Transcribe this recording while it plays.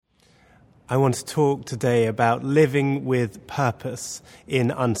I want to talk today about living with purpose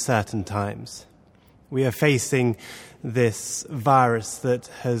in uncertain times. We are facing this virus that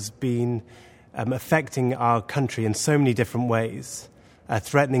has been affecting our country in so many different ways,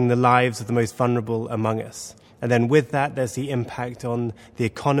 threatening the lives of the most vulnerable among us. And then with that, there's the impact on the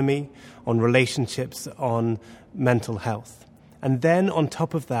economy, on relationships, on mental health. And then on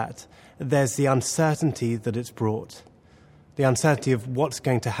top of that, there's the uncertainty that it's brought. The uncertainty of what's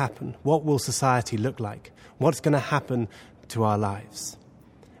going to happen. What will society look like? What's going to happen to our lives?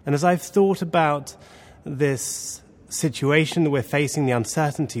 And as I've thought about this situation that we're facing, the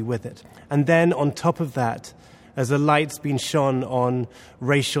uncertainty with it, and then on top of that, as a light's been shone on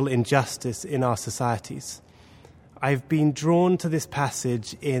racial injustice in our societies, I've been drawn to this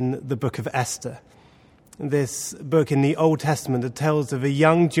passage in the book of Esther. This book in the Old Testament that tells of a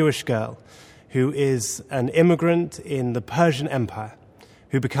young Jewish girl who is an immigrant in the Persian Empire,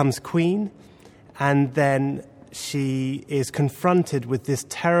 who becomes queen, and then she is confronted with this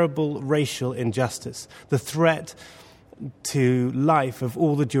terrible racial injustice, the threat to life of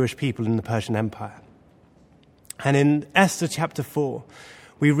all the Jewish people in the Persian Empire. And in Esther chapter 4,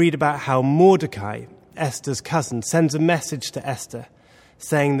 we read about how Mordecai, Esther's cousin, sends a message to Esther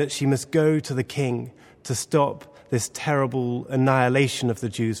saying that she must go to the king to stop this terrible annihilation of the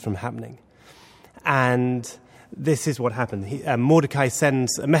Jews from happening. And this is what happened. Mordecai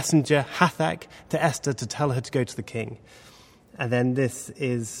sends a messenger, Hathach, to Esther to tell her to go to the king. And then this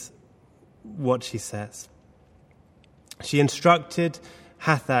is what she says. She instructed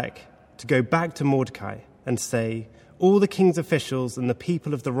Hathach to go back to Mordecai and say, "All the king's officials and the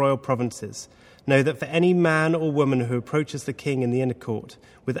people of the royal provinces know that for any man or woman who approaches the king in the inner court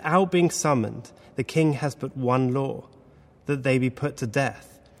without being summoned, the king has but one law, that they be put to death,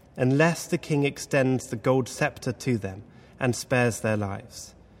 unless the king extends the gold scepter to them and spares their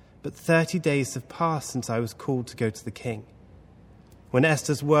lives. But 30 days have passed since I was called to go to the king." When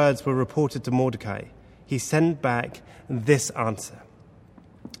Esther's words were reported to Mordecai, he sent back this answer: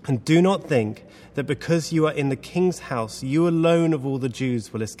 "And do not think that because you are in the king's house, you alone of all the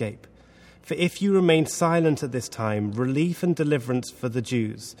Jews will escape. For if you remain silent at this time, relief and deliverance for the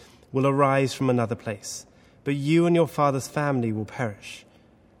Jews will arise from another place, but you and your father's family will perish.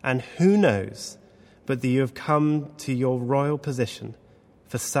 And who knows but that you have come to your royal position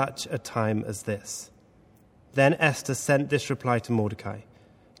for such a time as this?" Then Esther sent this reply to Mordecai: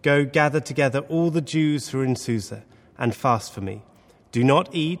 "Go gather together all the Jews who are in Susa and fast for me. Do not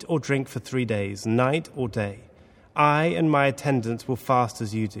eat or drink for 3 days, night or day. I and my attendants will fast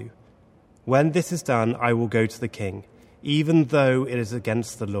as you do. When this is done, I will go to the king, even though it is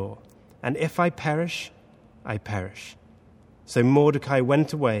against the law. And if I perish, I perish." So Mordecai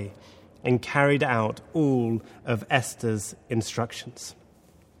went away and carried out all of Esther's instructions.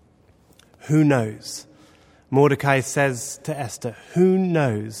 Who knows? Mordecai says to Esther, who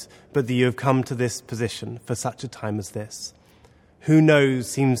knows but that you have come to this position for such a time as this? Who knows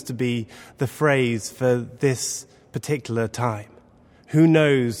seems to be the phrase for this particular time. Who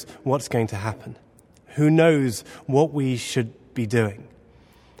knows what's going to happen? Who knows what we should be doing?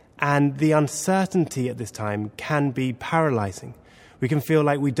 And the uncertainty at this time can be paralyzing. We can feel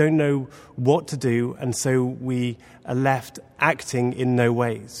like we don't know what to do, and so we are left acting in no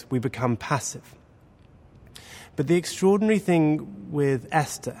ways. We become passive. But the extraordinary thing with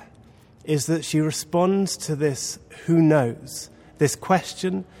Esther is that she responds to this who knows, this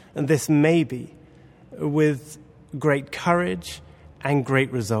question and this maybe, with great courage and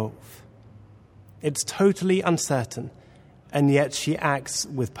great resolve. It's totally uncertain, and yet she acts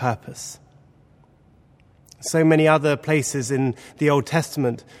with purpose. So many other places in the Old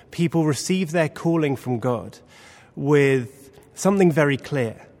Testament, people receive their calling from God with something very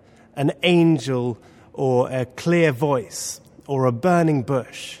clear, an angel or a clear voice or a burning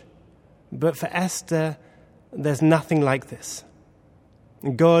bush. But for Esther, there's nothing like this.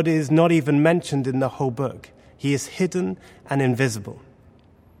 God is not even mentioned in the whole book. He is hidden and invisible.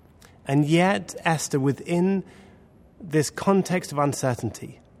 And yet Esther, within this context of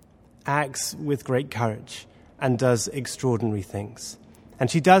uncertainty, acts with great courage and does extraordinary things.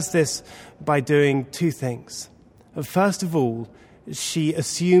 And she does this by doing two things. First of all, she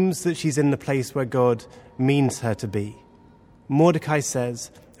assumes that she's in the place where God means her to be. Mordecai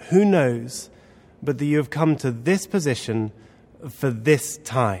says, "Who knows but that you have come to this position for this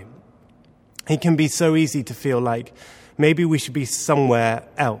time?" It can be so easy to feel like maybe we should be somewhere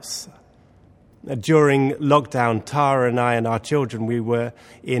else. During lockdown, Tara and I and our children, we were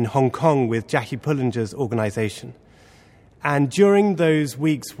in Hong Kong with Jackie Pullinger's organization. And during those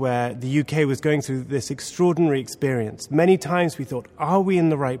weeks where the UK was going through this extraordinary experience, many times we thought, are we in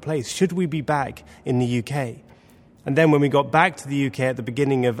the right place? Should we be back in the UK? And then when we got back to the UK at the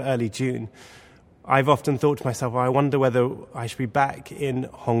beginning of early June, I've often thought to myself, well, I wonder whether I should be back in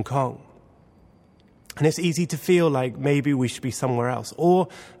Hong Kong. And it's easy to feel like maybe we should be somewhere else or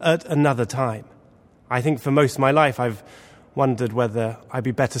at another time. I think for most of my life, I've wondered whether I'd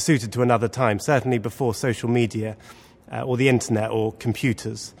be better suited to another time, certainly before social media or the internet or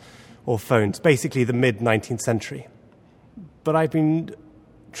computers or phones, basically the mid-19th century. But I've been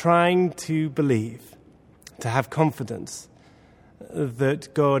trying to believe, to have confidence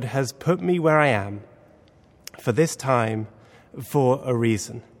that God has put me where I am for this time for a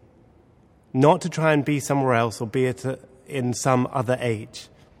reason. Not to try and be somewhere else or be it in some other age,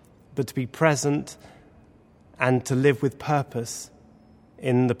 but to be present and to live with purpose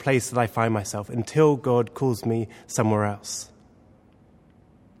in the place that I find myself until God calls me somewhere else.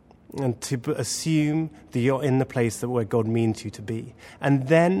 And to assume that you're in the place that where God means you to be. And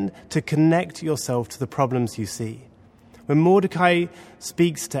then to connect yourself to the problems you see. When Mordecai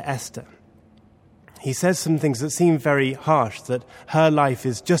speaks to Esther, he says some things that seem very harsh, that her life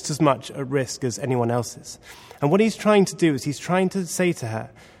is just as much at risk as anyone else's. And what he's trying to do is he's trying to say to her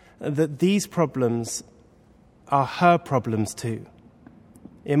that these problems are her problems too.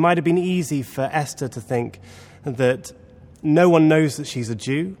 It might have been easy for Esther to think that no one knows that she's a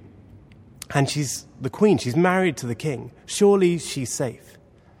Jew and she's the queen, she's married to the king. Surely she's safe.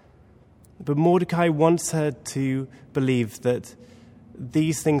 But Mordecai wants her to believe that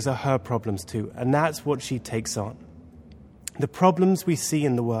these things are her problems too, and that's what she takes on. The problems we see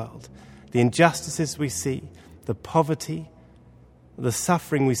in the world, the injustices we see, the poverty, the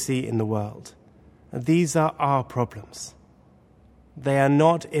suffering we see in the world, these are our problems. They are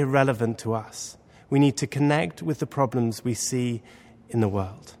not irrelevant to us. We need to connect with the problems we see in the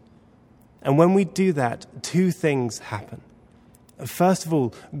world. And when we do that, two things happen. First of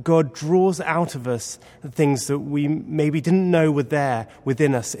all, God draws out of us the things that we maybe didn't know were there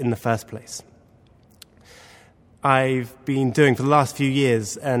within us in the first place. I've been doing for the last few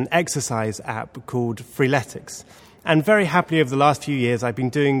years an exercise app called Freeletics. And very happily over the last few years, I've been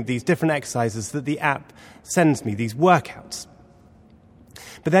doing these different exercises that the app sends me, these workouts.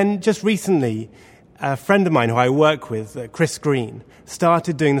 But then just recently, a friend of mine who I work with, Chris Green,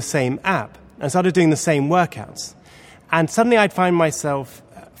 started doing the same app and started doing the same workouts. And suddenly I'd find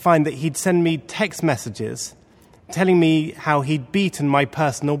that he'd send me text messages telling me how he'd beaten my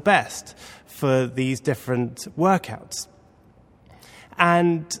personal best for these different workouts.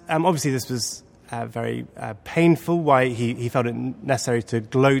 And obviously this was very painful, why he felt it necessary to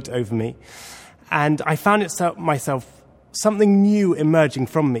gloat over me. And I found myself something new emerging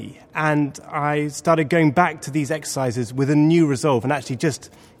from me, and I started going back to these exercises with a new resolve. And actually just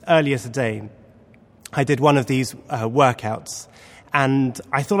earlier today, I did one of these workouts, and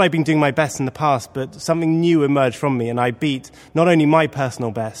I thought I'd been doing my best in the past, but something new emerged from me, and I beat not only my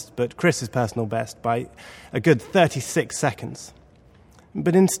personal best, but Chris's personal best by a good 36 seconds.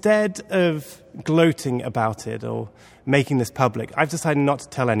 But instead of gloating about it or making this public, I've decided not to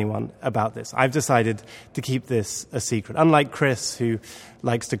tell anyone about this. I've decided to keep this a secret. Unlike Chris, who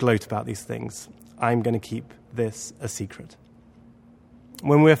likes to gloat about these things, I'm going to keep this a secret.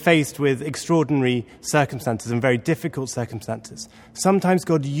 When we're faced with extraordinary circumstances and very difficult circumstances, sometimes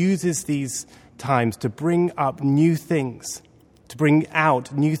God uses these times to bring up new things, to bring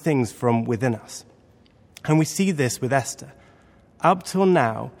out new things from within us. And we see this with Esther. Up till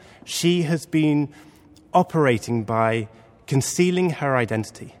now, she has been operating by concealing her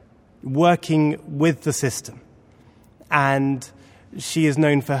identity, working with the system. And she is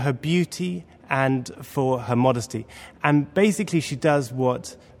known for her beauty and for her modesty. And basically she does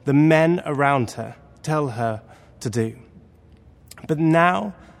what the men around her tell her to do. But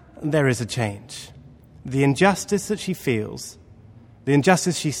now there is a change. The injustice that she feels, the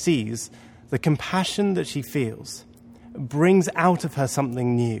injustice she sees, the compassion that she feels, brings out of her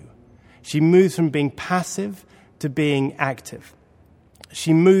something new. She moves from being passive to being active.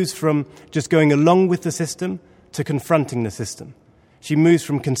 She moves from just going along with the system to confronting the system. She moves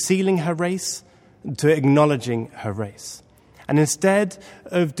from concealing her race to acknowledging her race. And instead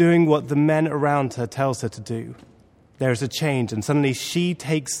of doing what the men around her tells her to do, there is a change, and suddenly she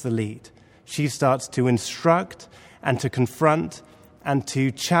takes the lead. She starts to instruct and to confront and to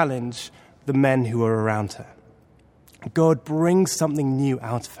challenge the men who are around her. God brings something new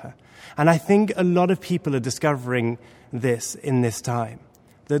out of her. And I think a lot of people are discovering this in this time,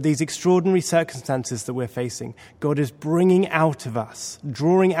 that these extraordinary circumstances that we're facing, God is bringing out of us,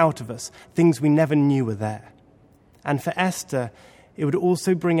 drawing out of us, things we never knew were there. And for Esther, it would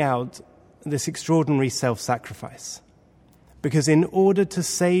also bring out this extraordinary self-sacrifice. Because in order to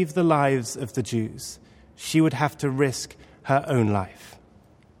save the lives of the Jews, she would have to risk her own life.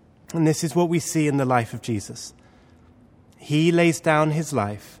 And this is what we see in the life of Jesus. He lays down his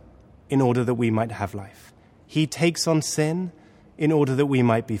life in order that we might have life. He takes on sin in order that we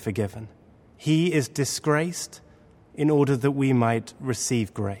might be forgiven. He is disgraced in order that we might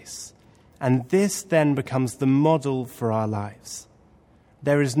receive grace. And this then becomes the model for our lives.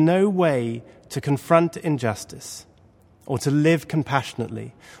 There is no way to confront injustice or to live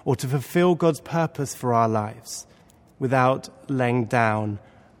compassionately or to fulfill God's purpose for our lives without laying down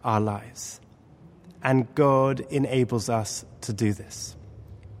our lives. And God enables us to do this.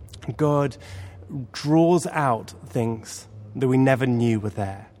 God draws out things that we never knew were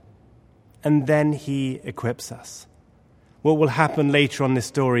there. And then he equips us. What will happen later on this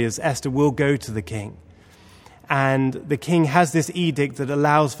story is Esther will go to the king. And the king has this edict that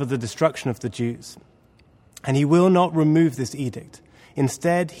allows for the destruction of the Jews. And he will not remove this edict.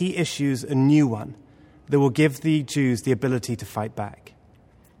 Instead, he issues a new one that will give the Jews the ability to fight back.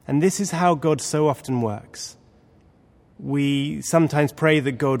 And this is how God so often works. We sometimes pray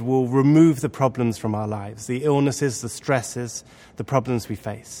that God will remove the problems from our lives, the illnesses, the stresses, the problems we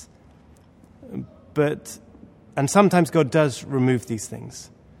face. And sometimes God does remove these things.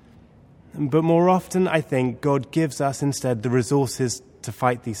 But more often, I think, God gives us instead the resources to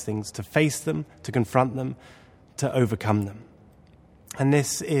fight these things, to face them, to confront them, to overcome them. And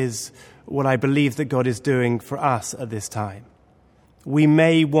this is what I believe that God is doing for us at this time. We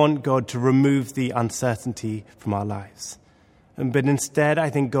may want God to remove the uncertainty from our lives. But instead, I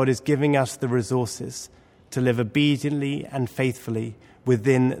think God is giving us the resources to live obediently and faithfully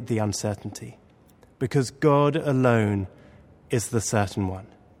within the uncertainty. Because God alone is the certain one.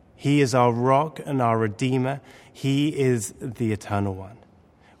 He is our rock and our Redeemer. He is the eternal one.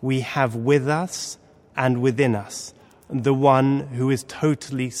 We have with us and within us the one who is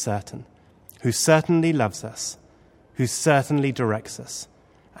totally certain, who certainly loves us, who certainly directs us,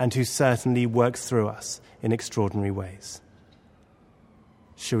 and who certainly works through us in extraordinary ways.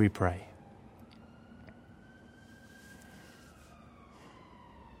 Shall we pray?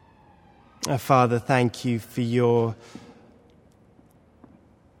 Father, thank you for your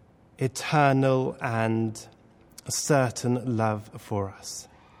eternal and certain love for us,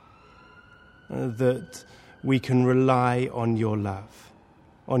 that we can rely on your love,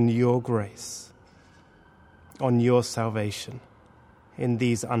 on your grace, on your salvation in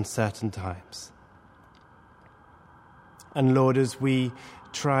these uncertain times. And Lord, as we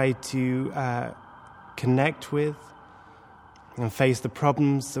try to connect with and face the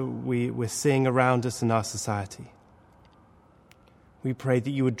problems that we're seeing around us in our society, we pray that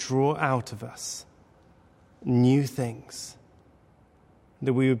you would draw out of us new things,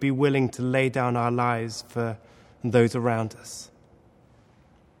 that we would be willing to lay down our lives for those around us.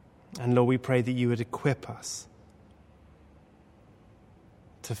 And Lord, we pray that you would equip us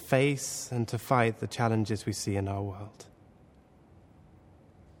to face and to fight the challenges we see in our world.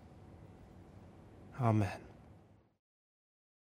 Amen.